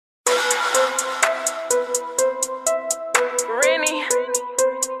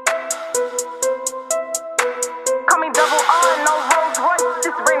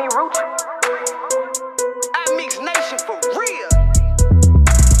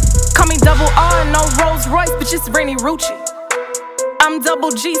double R, no Rolls Royce, but it's Renni Rucci. I'm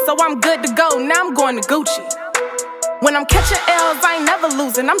double G, so I'm good to go. Now I'm going to Gucci. When I'm catching L's, I ain't never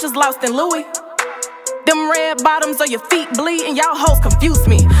losing. I'm just lost in Louis. Them red bottoms or your feet bleed, and y'all hoes confuse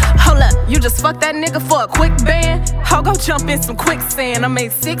me. Hold up, you just fucked that nigga for a quick band? I'll go jump in some quicksand. I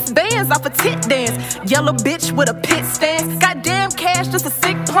made 6 bands off a tit dance. Yellow bitch with a pit stance. Goddamn cash, just a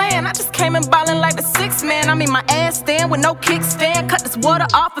sick plan. I just came in ballin' like the 6th man. I mean my ass stand with no kickstand. Cut this water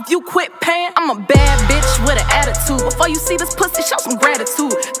off if you quit paying. I'm a bad bitch with an attitude. Before you see this pussy, show some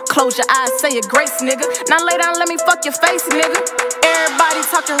gratitude. Close your eyes, say your grace, nigga. Now lay down, let me fuck your face, nigga. Everybody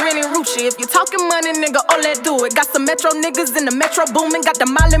talking Renni Rucci. If you talking money, nigga, oh, let's do it. Got some metro niggas in the metro booming. Got the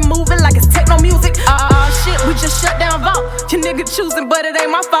molly moving like it's techno music. Shit, we just shut down vault. Your nigga choosing, but it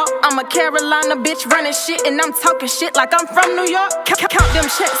ain't my fault. I'm a Carolina bitch running shit, and I'm talking shit like I'm from New York. Count them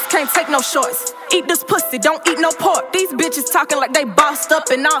checks, can't take no shorts. Eat this pussy, don't eat no pork. These bitches talking like they bossed up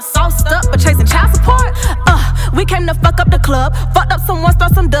and all sauced up, but chasing child support. We came to fuck up the club. Fucked up someone,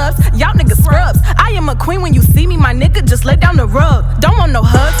 start some dubs. Y'all niggas scrubs. I am a queen when you see me, my nigga, just lay down the rug. Don't want no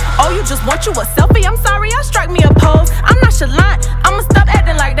hugs. Oh, you just want you a selfie? I'm sorry, I'll strike me a pose. I'm not chalant, I'ma stop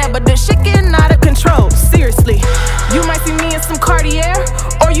acting like that, but this shit getting out of control. Seriously, you might see me in some Cartier,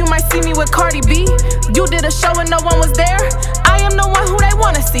 or you might see me with Cardi B. You did a show and no one was there. I am the one who they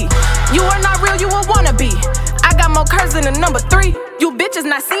wanna see. You are not real, you a wannabe. I got more curves than a number 3. You bitches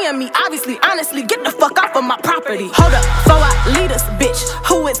not seeing me, obviously, honestly, get the fuck off of my property. Hold up, before I lead this bitch,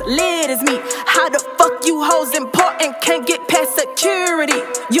 who is lit as me? How the fuck you hoes important, can't get past security?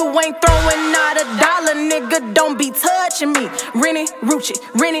 You ain't throwing out a dollar, nigga, don't be touching me. Renni Rucci,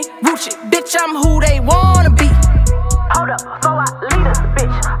 bitch, I'm who they wanna be. Hold up, before I lead this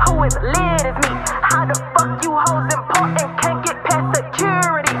bitch, who is lit as me? How the fuck you hoes important, can't get past security?